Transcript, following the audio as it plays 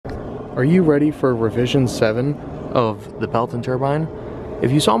Are you ready for revision 7 of the Pelton turbine?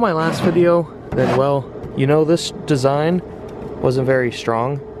 If you saw my last video, then well, you know this design wasn't very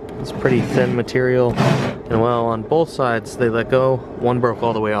strong. It's pretty thin material, and well, on both sides they let go, one broke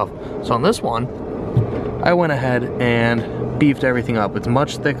all the way off. So on this one, I went ahead and beefed everything up. It's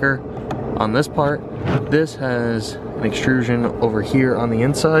much thicker on this part. This has an extrusion over here on the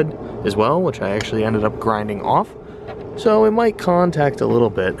inside as well, which I actually ended up grinding off. So it might contact a little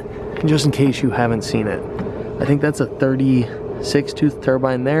bit, just in case you haven't seen it. I think that's a 36 tooth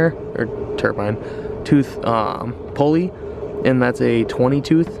turbine there, or turbine, tooth pulley, and that's a 20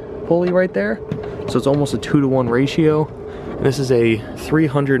 tooth pulley right there. So it's almost a 2-to-1 ratio. And this is a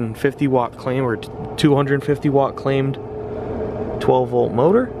 350 watt claim, or 250 watt claimed 12 volt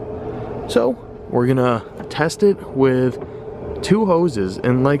motor. So we're gonna test it with 2 hoses,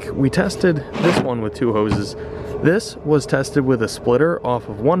 and like we tested this one with 2 hoses, this was tested with a splitter off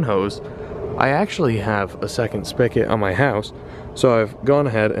of 1 hose. I actually have a second spigot on my house, so I've gone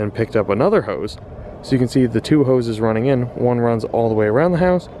ahead and picked up another hose. So you can see the 2 hoses running in, one runs all the way around the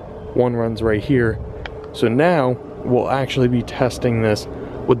house, one runs right here. So now we'll actually be testing this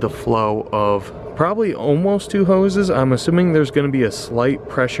with the flow of probably almost 2 hoses. I'm assuming there's going to be a slight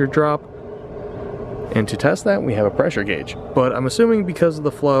pressure drop, and to test that we have a pressure gauge, but I'm assuming because of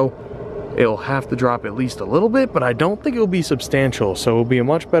the flow it'll have to drop at least a little bit, but I don't think it'll be substantial. So it'll be a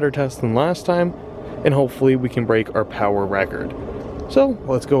much better test than last time, and hopefully we can break our power record. So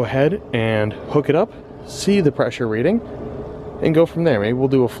let's go ahead and hook it up, see the pressure reading, and go from there. Maybe we'll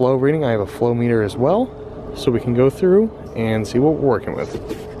do a flow reading. I have a flow meter as well, so we can go through and see what we're working with.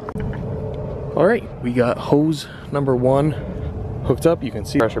 All right, we got hose number 1 hooked up. You can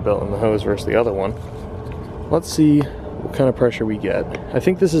see pressure built in the hose versus the other one. Let's see what kind of pressure we get. I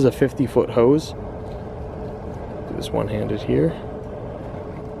think this is a 50-foot hose. Do this one-handed here.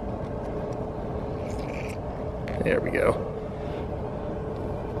 There we go.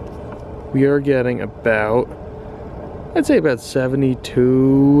 We are getting about, I'd say about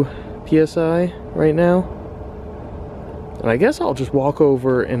 72 PSI right now. And I guess I'll just walk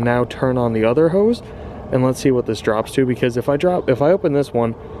over and now turn on the other hose, and let's see what this drops to, because if I open this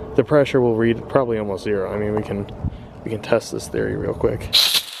one, the pressure will read probably almost 0. I mean, we can test this theory real quick.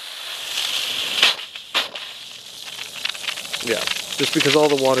 Yeah, just because all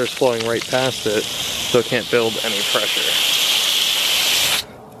the water is flowing right past it, so it can't build any pressure.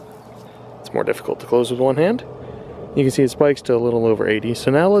 It's more difficult to close with one hand. You can see it spikes to a little over 80.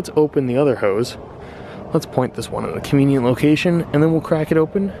 So now let's open the other hose. Let's point this one at a convenient location, and then we'll crack it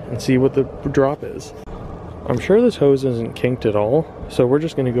open and see what the drop is. I'm sure this hose isn't kinked at all, so we're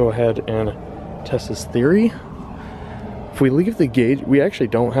just gonna go ahead and test this theory. If we leave the gauge, we actually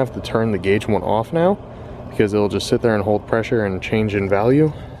don't have to turn the gauge one off now, because it'll just sit there and hold pressure and change in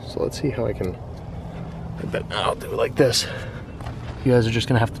value. So let's see how I can, I'll do it like this. You guys are just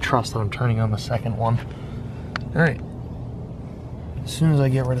gonna have to trust that I'm turning on the second one. All right, as soon as I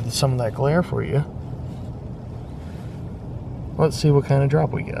get rid of some of that glare for you, let's see what kind of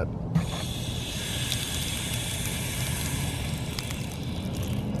drop we get.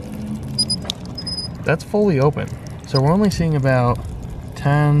 That's fully open. So we're only seeing about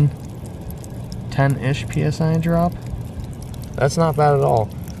 10-ish PSI drop. That's not bad at all.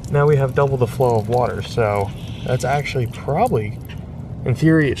 Now we have double the flow of water, so that's actually probably, in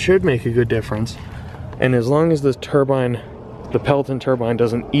theory, it should make a good difference. And as long as this turbine, the Pelton turbine,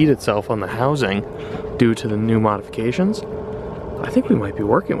 doesn't eat itself on the housing due to the new modifications, I think we might be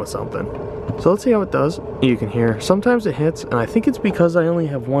working with something. So let's see how it does. You can hear sometimes it hits, and I think it's because I only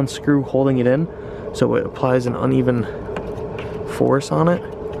have 1 screw holding it in, so it applies an uneven force on it.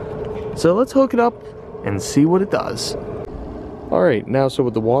 So let's hook it up and see what it does. All right, now so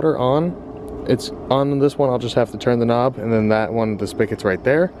with the water on, it's on this one, I'll just have to turn the knob, and then that one, the spigot's right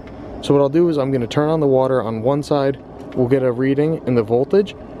there. So what I'll do is I'm gonna turn on the water on one side, we'll get a reading in the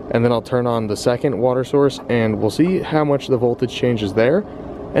voltage, and then I'll turn on the second water source, and we'll see how much the voltage changes there.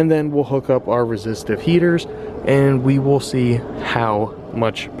 And then we'll hook up our resistive heaters, and we will see how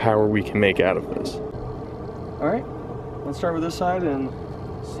much power we can make out of this. All right, let's start with this side and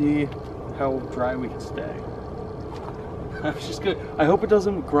see how dry we can stay. I hope it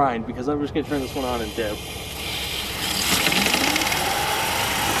doesn't grind, because I'm just gonna turn this one on and dip.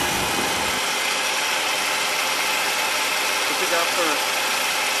 What's it got for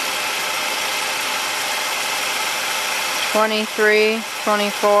 23,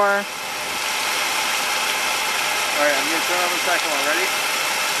 24. Alright, I'm gonna turn on the second one. Ready?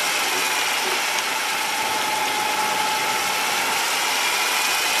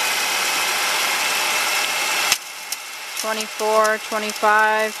 24,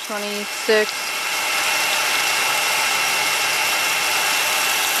 25, 26.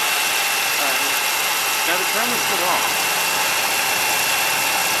 Now the timer's still off.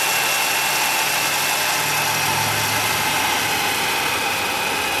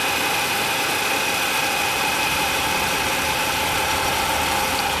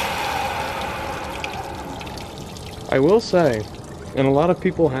 I will say, and a lot of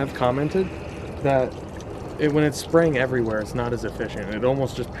people have commented that when it's spraying everywhere, it's not as efficient. It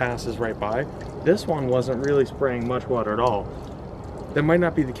almost just passes right by. This one wasn't really spraying much water at all. That might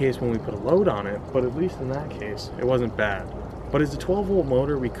not be the case when we put a load on it, but at least in that case, it wasn't bad. But as a 12-volt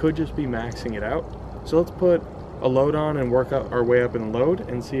motor, we could just be maxing it out. So let's put a load on and work our way up in the load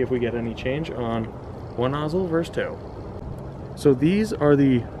and see if we get any change on one nozzle versus two. So these are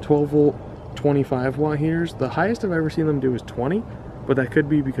the 12-volt 25-watt heaters. The highest I've ever seen them do is 20, but that could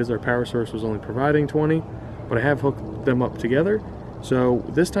be because our power source was only providing 20, but I have hooked them up together. So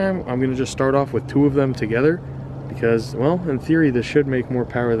this time I'm going to just start off with two of them together because, well, in theory this should make more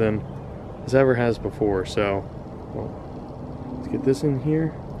power than this ever has before. So, well, let's get this in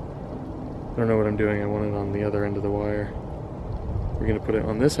here. I don't know what I'm doing. I want it on the other end of the wire. We're going to put it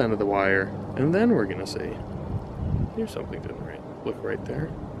on this end of the wire, and then we're going to see. Here's something didn't look right there.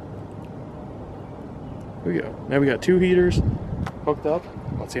 Here we go. Now we got two heaters hooked up.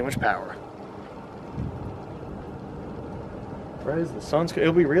 Let's see how much power. Right as the sun's,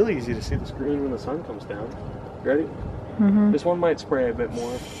 it'll be really easy to see the screen when the sun comes down. Ready? Mm-hmm. This one might spray a bit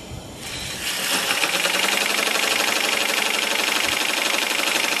more.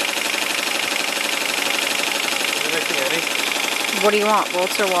 What do you want,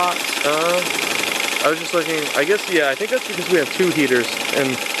 volts or watts? I was just looking, I guess, yeah, I think that's because we have two heaters,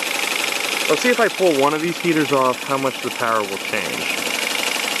 and let's see if I pull one of these heaters off, how much the power will change.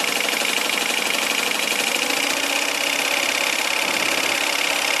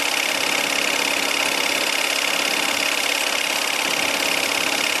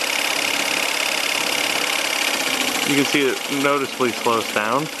 You can see it noticeably slows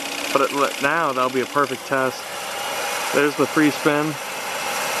down, but now that'll be a perfect test. There's the free spin.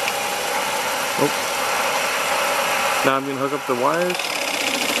 Oh. Now I'm going to hook up the wires.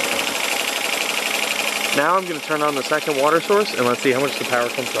 Now I'm going to turn on the second water source and let's see how much the power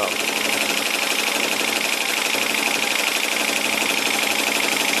comes up.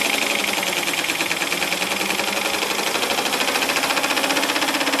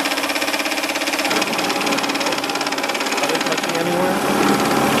 Are they touching anywhere?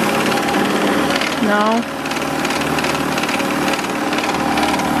 No.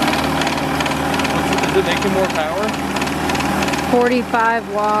 Is it making more power?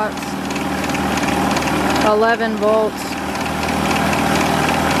 45 watts, 11 volts.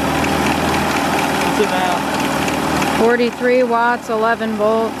 What's it now? 43 watts, 11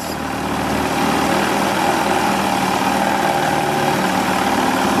 volts.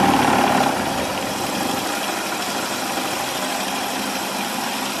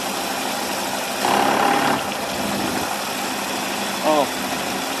 Oh.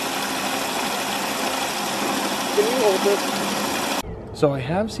 Can you hold this? So I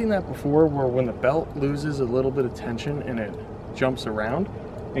have seen that before where when the belt loses a little bit of tension and it jumps around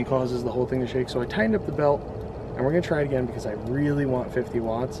and causes the whole thing to shake. So I tightened up the belt and we're going to try it again because I really want 50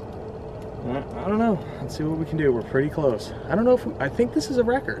 watts. I don't know. Let's see what we can do. We're pretty close. I don't know if I think this is a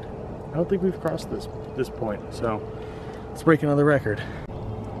record. I don't think we've crossed this point. So let's break another record.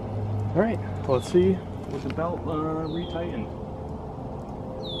 All right, let's see with the belt retightened.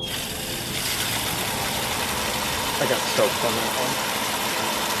 I got soaked on that one.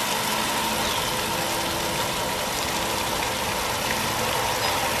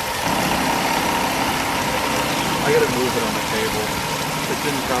 I gotta move it on the table. It's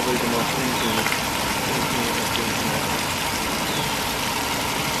been probably the most easy.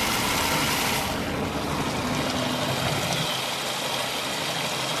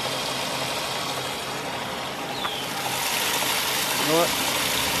 You know what?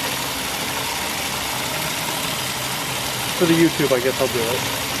 For the YouTube, I guess I'll do it.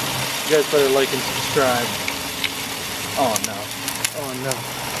 You guys better like and subscribe. Oh no. Oh no.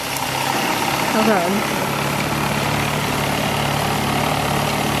 Okay.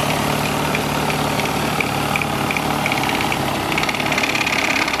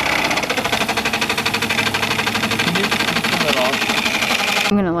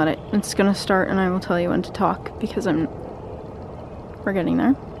 I'm gonna let it. It's gonna start and I will tell you when to talk because we're getting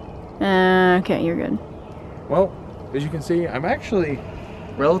there. Okay, you're good. Well, as you can see, I'm actually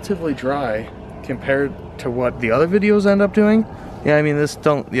relatively dry compared to what the other videos end up doing. Yeah, I mean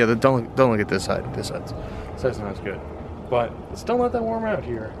don't look at this side. This side's not as good. But it's still not that warm out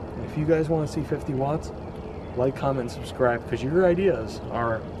here. And if you guys want to see 50 watts, like, comment, subscribe, because your ideas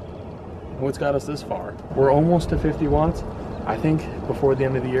are what's got us this far. We're almost to 50 watts. I think before the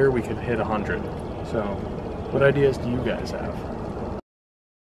end of the year we could hit 100. So what ideas do you guys have?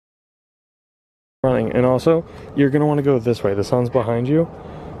 Running. And also, you're going to want to go this way. The sun's behind you.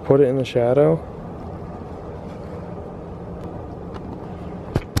 Put it in the shadow.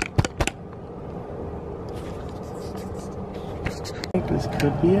 I think this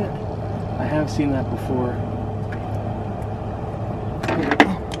could be it. I have seen that before.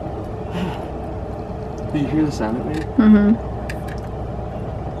 Did you hear the sound it made? Mm-hmm.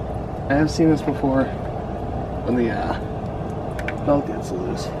 I have seen this before when the belt gets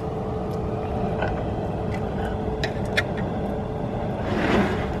loose.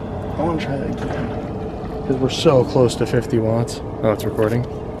 I want to try that again because we're so close to 50 watts. Oh, it's recording.